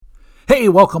Hey,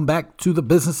 welcome back to the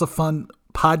Business of Fun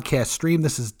podcast stream.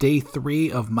 This is day 3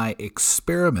 of my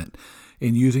experiment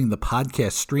in using the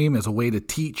podcast stream as a way to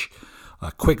teach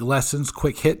quick lessons,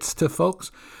 quick hits to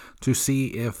folks to see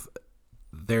if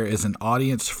there is an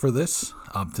audience for this,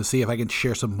 to see if I can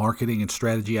share some marketing and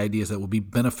strategy ideas that will be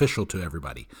beneficial to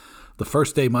everybody. The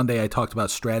first day, Monday, I talked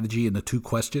about strategy and the 2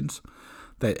 questions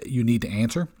that you need to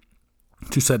answer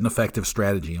to set an effective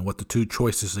strategy and what the 2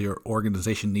 choices your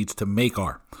organization needs to make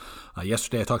are.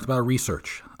 Yesterday, I talked about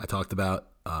research. I talked about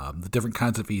the different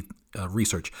kinds of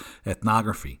research,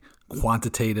 ethnography,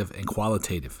 quantitative and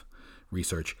qualitative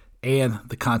research, and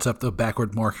the concept of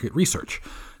backward market research.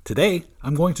 Today,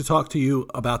 I'm going to talk to you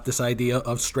about this idea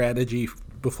of strategy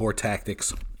before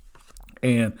tactics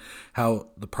and how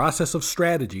the process of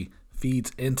strategy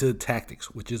feeds into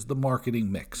tactics, which is the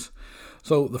marketing mix.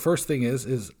 So the first thing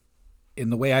is in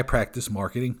the way I practice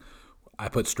marketing, I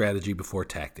put strategy before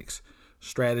tactics.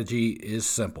 Strategy is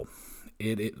simple.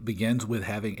 It begins with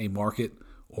having a market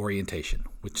orientation,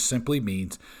 which simply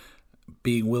means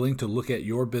being willing to look at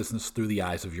your business through the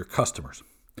eyes of your customers.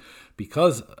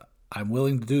 Because I'm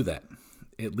willing to do that,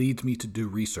 it leads me to do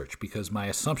research, because my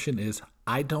assumption is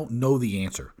I don't know the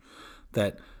answer.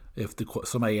 That if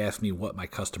somebody asks me what my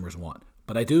customers want,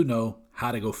 but I do know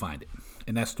how to go find it,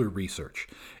 and that's through research.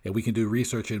 And we can do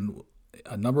research in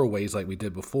a number of ways like we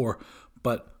did before,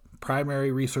 but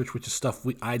primary research, which is stuff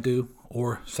I do,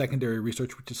 or secondary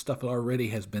research, which is stuff that already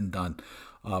has been done,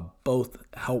 both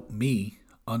help me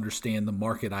understand the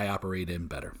market I operate in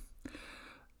better.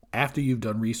 After you've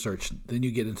done research, then you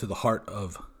get into the heart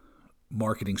of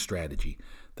marketing strategy.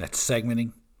 That's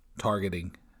segmenting,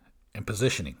 targeting, and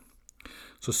positioning.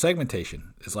 So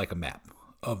segmentation is like a map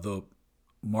of the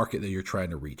market that you're trying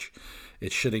to reach.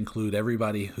 It should include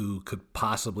everybody who could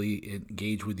possibly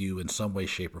engage with you in some way,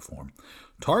 shape, or form.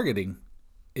 Targeting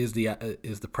is the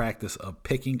practice of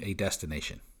picking a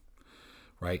destination,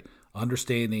 right?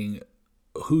 Understanding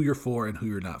who you're for and who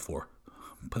you're not for.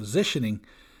 Positioning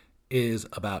is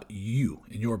about you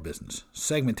and your business.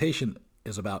 Segmentation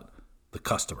is about the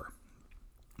customer.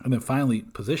 And then finally,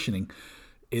 positioning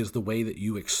is the way that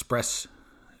you express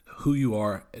who you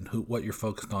are and what you're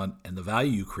focused on and the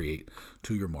value you create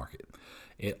to your market.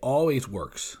 It always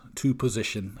works to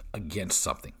position against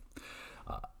something.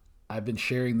 I've been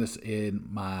sharing this in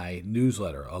my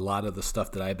newsletter, a lot of the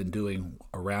stuff that I've been doing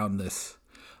around this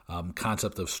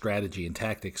concept of strategy and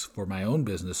tactics for my own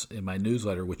business in my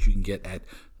newsletter, which you can get at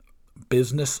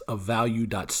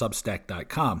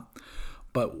businessofvalue.substack.com.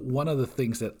 But one of the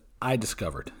things that I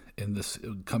discovered in this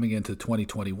coming into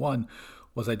 2021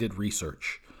 was I did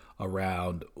research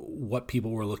around what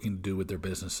people were looking to do with their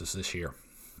businesses this year.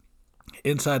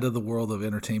 Inside of the world of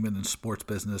entertainment and sports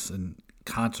business and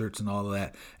concerts and all of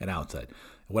that, and outside.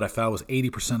 What I found was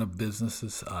 80% of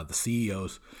businesses, the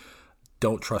CEOs,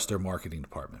 don't trust their marketing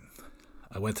department.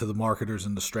 I went to the marketers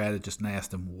and the strategists and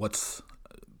asked them what's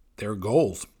their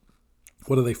goals.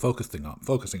 What are they focusing on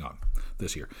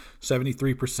this year?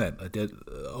 73%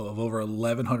 of over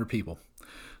 1,100 people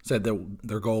said that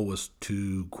their goal was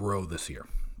to grow this year.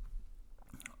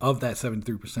 Of that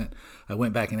 73%, I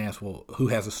went back and asked, well, who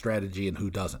has a strategy and who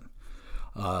doesn't?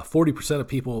 40% of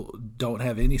people don't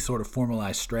have any sort of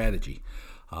formalized strategy.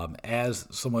 As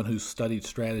someone who's studied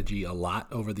strategy a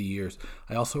lot over the years,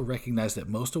 I also recognize that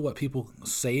most of what people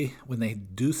say when they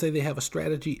do say they have a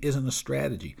strategy isn't a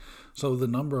strategy. So the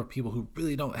number of people who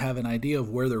really don't have an idea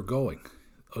of where they're going,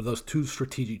 or those 2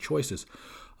 strategic choices,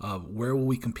 where will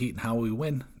we compete and how will we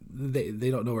win,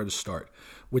 they don't know where to start,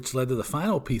 which led to the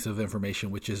final piece of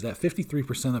information, which is that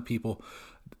 53% of people,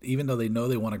 even though they know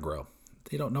they want to grow,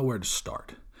 they don't know where to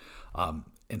start. And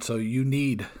so you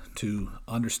need to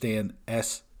understand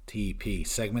STP,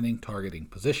 segmenting, targeting,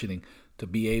 positioning, to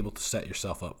be able to set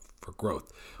yourself up for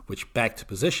growth, which back to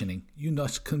positioning, you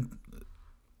must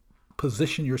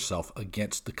position yourself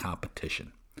against the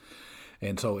competition.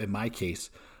 And so in my case,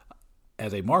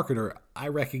 as a marketer, I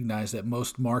recognize that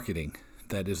most marketing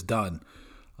that is done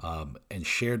and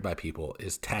shared by people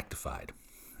is tactified.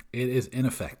 It is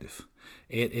ineffective.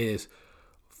 It is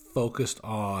focused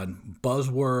on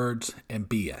buzzwords and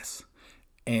BS.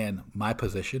 And my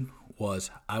position was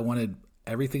I wanted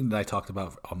everything that I talked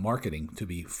about on marketing to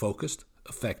be focused,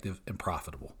 effective, and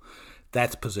profitable.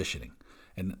 That's positioning.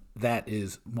 And that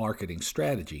is marketing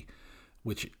strategy,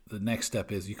 which the next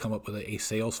step is you come up with a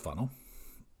sales funnel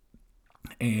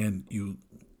and you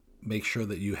make sure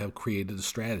that you have created a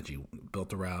strategy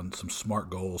built around some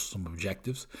SMART goals, some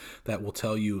objectives that will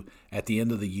tell you at the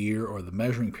end of the year or the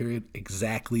measuring period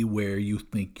exactly where you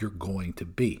think you're going to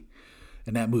be.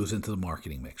 And that moves into the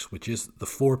marketing mix, which is the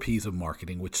 4 Ps of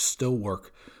marketing, which still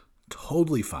work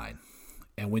totally fine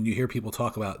And when you hear people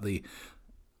talk about the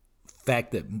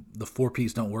fact that the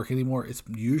 4Ps don't work anymore, it's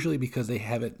usually because they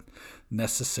haven't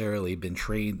necessarily been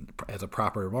trained as a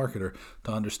proper marketer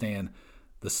to understand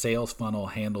the sales funnel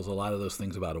handles a lot of those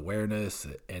things about awareness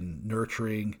and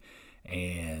nurturing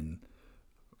and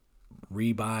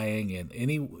rebuying and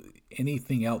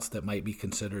anything else that might be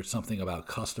considered something about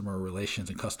customer relations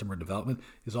and customer development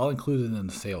is all included in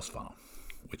the sales funnel,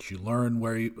 which you learn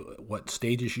what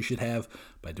stages you should have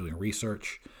by doing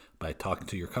research, by talking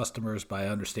to your customers, by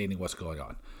understanding what's going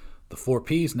on. The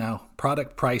 4Ps now: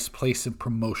 product, price, place, and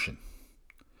promotion.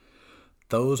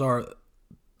 Those are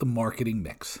the marketing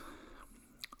mix.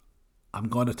 I'm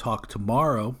going to talk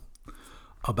tomorrow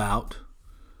about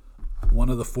one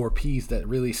of the 4Ps that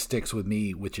really sticks with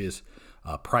me, which is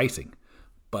pricing.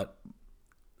 But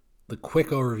the quick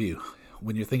overview: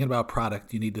 when you're thinking about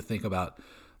product, you need to think about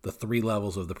the 3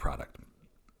 levels of the product.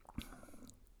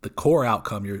 The core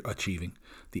outcome you're achieving,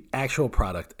 the actual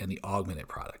product, and the augmented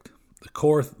product. The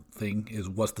core thing is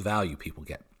what's the value people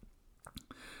get.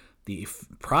 The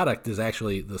product is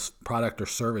actually the product or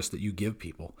service that you give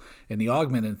people, and the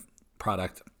augmented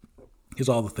product is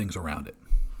all the things around it.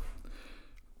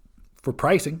 For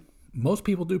pricing, most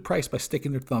people do price by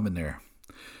sticking their thumb in there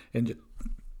and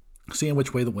seeing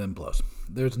which way the wind blows.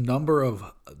 There's a number of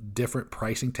different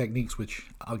pricing techniques, which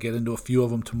I'll get into a few of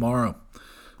them tomorrow.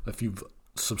 If you've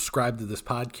subscribed to this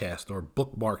podcast or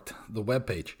bookmarked the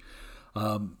webpage,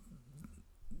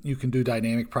 you can do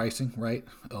dynamic pricing, right?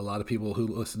 A lot of people who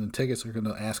listen to tickets are going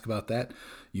to ask about that.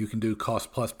 You can do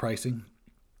cost plus pricing.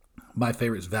 My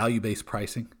favorite is value-based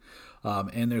pricing.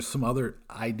 And there's some other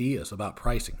ideas about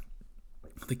pricing.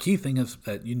 The key thing is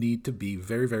that you need to be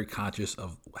very, very conscious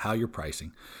of how you're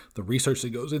pricing, the research that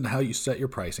goes into how you set your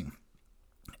pricing,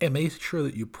 and make sure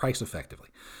that you price effectively.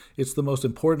 It's the most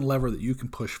important lever that you can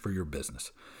push for your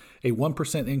business. A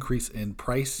 1% increase in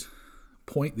price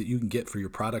point that you can get for your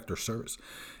product or service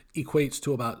equates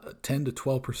to about a 10 to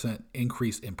 12%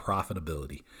 increase in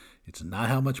profitability. It's not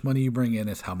how much money you bring in,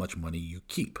 it's how much money you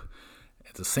keep.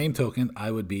 At the same token,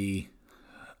 I would be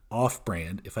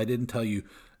off-brand if I didn't tell you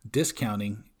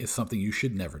discounting is something you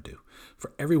should never do.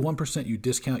 For every 1% you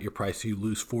discount your price, you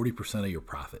lose 40% of your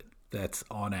profit. That's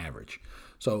on average.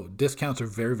 So discounts are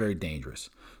very, very dangerous.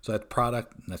 So that's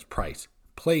product and that's price.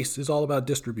 Place is all about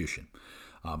distribution.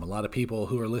 A lot of people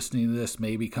who are listening to this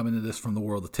may be coming to this from the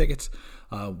world of tickets.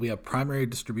 We have primary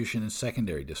distribution and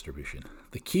secondary distribution.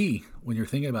 The key when you're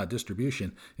thinking about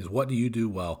distribution is what do you do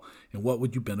well and what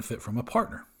would you benefit from a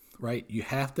partner, right? You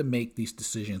have to make these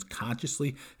decisions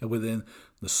consciously and within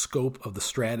the scope of the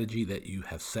strategy that you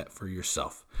have set for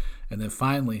yourself. And then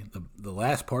finally, the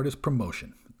last part is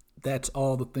promotion. That's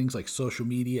all the things like social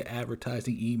media,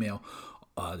 advertising, email,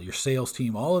 your sales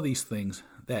team, all of these things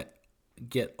that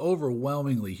get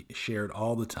overwhelmingly shared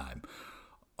all the time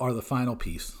are the final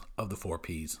piece of the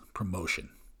 4Ps, promotion.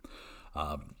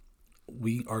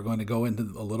 We are going to go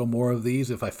into a little more of these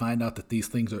if I find out that these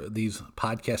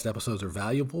podcast episodes are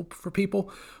valuable for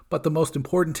people. But the most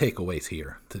important takeaways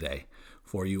here today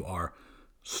for you are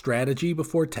strategy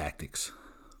before tactics.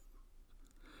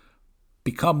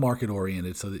 Become market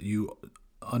oriented so that you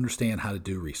understand how to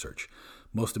do research.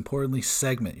 Most importantly,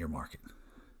 segment your market.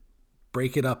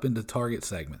 Break it up into target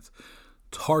segments.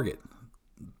 Target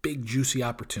big juicy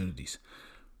opportunities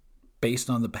based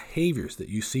on the behaviors that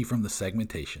you see from the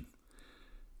segmentation.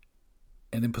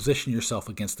 And then position yourself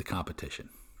against the competition.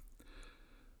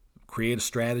 Create a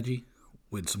strategy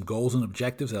with some goals and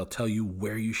objectives that'll tell you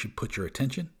where you should put your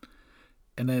attention.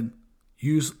 And then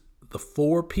use the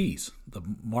 4Ps, the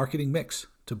marketing mix,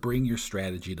 to bring your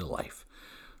strategy to life.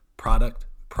 Product,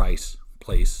 price,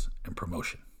 place, and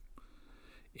promotion.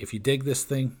 If you dig this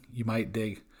thing, you might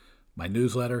dig my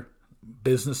newsletter,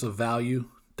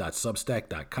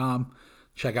 businessofvalue.substack.com.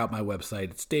 Check out my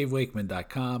website. It's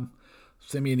davewakeman.com.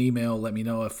 Send me an email. Let me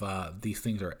know if these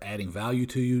things are adding value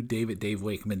to you.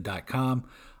 dave@davewakeman.com.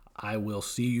 I will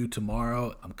see you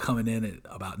tomorrow. I'm coming in at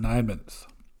about 9 minutes.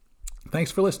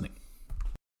 Thanks for listening.